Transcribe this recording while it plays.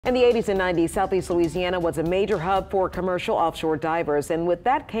In the 80s and 90s, Southeast Louisiana was a major hub for commercial offshore divers, and with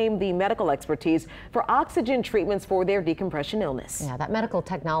that came the medical expertise for oxygen treatments for their decompression illness. Yeah, that medical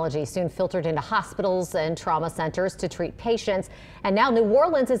technology soon filtered into hospitals and trauma centers to treat patients, and now New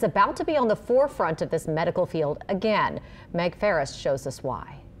Orleans is about to be on the forefront of this medical field again. Meg Ferris shows us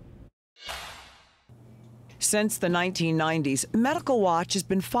why. Since the 1990s, Medical Watch has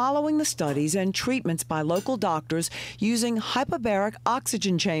been following the studies and treatments by local doctors using hyperbaric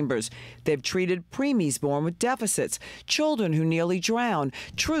oxygen chambers. They've treated preemies born with deficits, children who nearly drowned,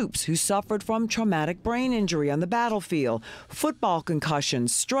 troops who suffered from traumatic brain injury on the battlefield, football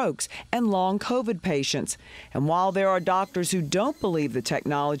concussions, strokes, and long COVID patients. And while there are doctors who don't believe the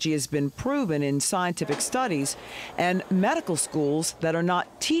technology has been proven in scientific studies, and medical schools that are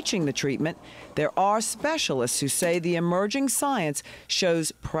not teaching the treatment, there are specialists who say the emerging science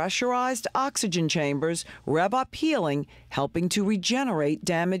shows pressurized oxygen chambers rev up healing, helping to regenerate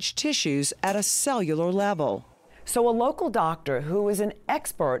damaged tissues at a cellular level. So a local doctor who is an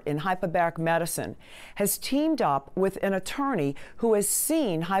expert in hyperbaric medicine has teamed up with an attorney who has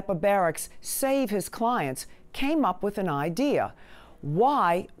seen hyperbarics save his clients, came up with an idea.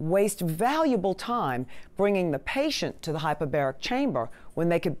 Why waste valuable time bringing the patient to the hyperbaric chamber when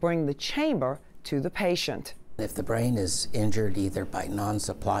they could bring the chamber to the patient? If the brain is injured either by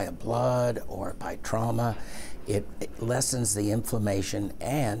non-supply of blood or by trauma, it lessens the inflammation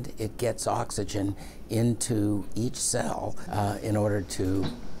and it gets oxygen into each cell in order to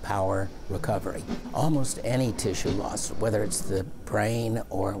power recovery. Almost any tissue loss, whether it's the brain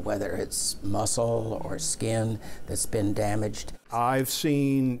or whether it's muscle or skin that's been damaged. I've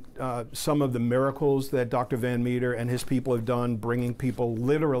seen some of the miracles that Dr. Van Meter and his people have done, bringing people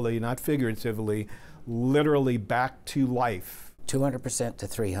literally, not figuratively, literally back to life. 200% to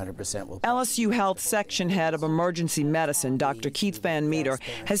 300% will. LSU Health Section Head of Emergency Medicine, Dr. Keith Van Meter,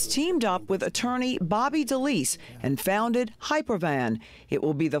 has teamed up with attorney Bobby DeLeese and founded HyperVan. It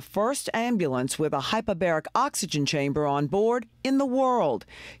will be the first ambulance with a hyperbaric oxygen chamber on board in the world.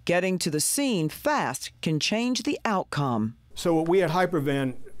 Getting to the scene fast can change the outcome. So what we at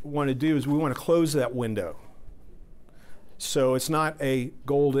HyperVan want to do is we want to close that window. So it's not a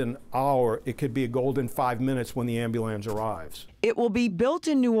golden hour, it could be a golden 5 minutes when the ambulance arrives. It will be built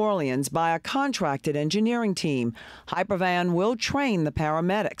in New Orleans by a contracted engineering team. HyperVan will train the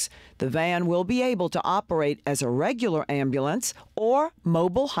paramedics. The van will be able to operate as a regular ambulance or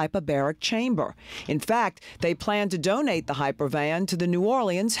mobile hyperbaric chamber. In fact, they plan to donate the HyperVan to the New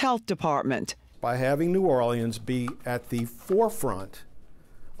Orleans Health Department. By having New Orleans be at the forefront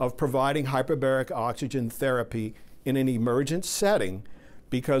of providing hyperbaric oxygen therapy in an emergent setting,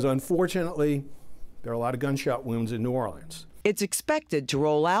 because unfortunately, there are a lot of gunshot wounds in New Orleans. It's expected to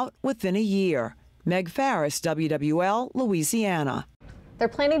roll out within a year. Meg Ferris, WWL, Louisiana. They're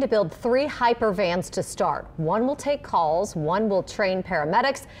planning to build 3 hypervans to start. One will take calls, one will train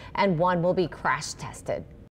paramedics, and one will be crash tested.